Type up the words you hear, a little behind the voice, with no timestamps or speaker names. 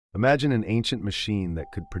Imagine an ancient machine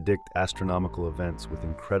that could predict astronomical events with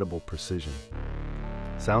incredible precision.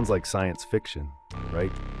 Sounds like science fiction,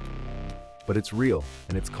 right? But it's real,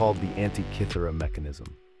 and it's called the Antikythera Mechanism.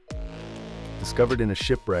 Discovered in a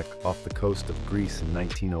shipwreck off the coast of Greece in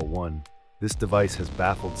 1901, this device has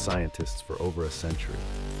baffled scientists for over a century.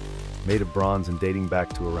 Made of bronze and dating back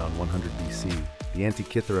to around 100 BC, the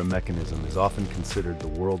Antikythera Mechanism is often considered the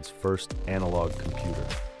world's first analog computer.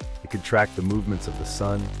 It could track the movements of the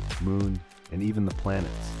sun, moon, and even the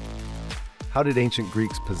planets. How did ancient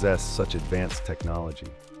Greeks possess such advanced technology?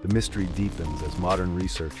 The mystery deepens as modern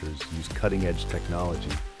researchers use cutting-edge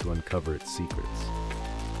technology to uncover its secrets.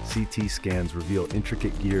 CT scans reveal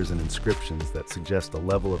intricate gears and inscriptions that suggest a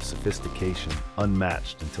level of sophistication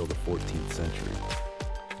unmatched until the 14th century.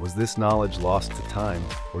 Was this knowledge lost to time,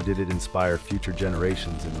 or did it inspire future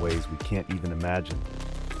generations in ways we can't even imagine?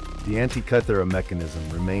 The Antikythera Mechanism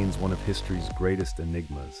remains one of history's greatest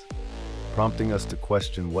enigmas, prompting us to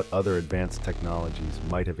question what other advanced technologies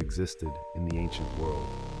might have existed in the ancient world.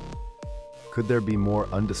 Could there be more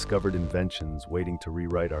undiscovered inventions waiting to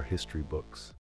rewrite our history books?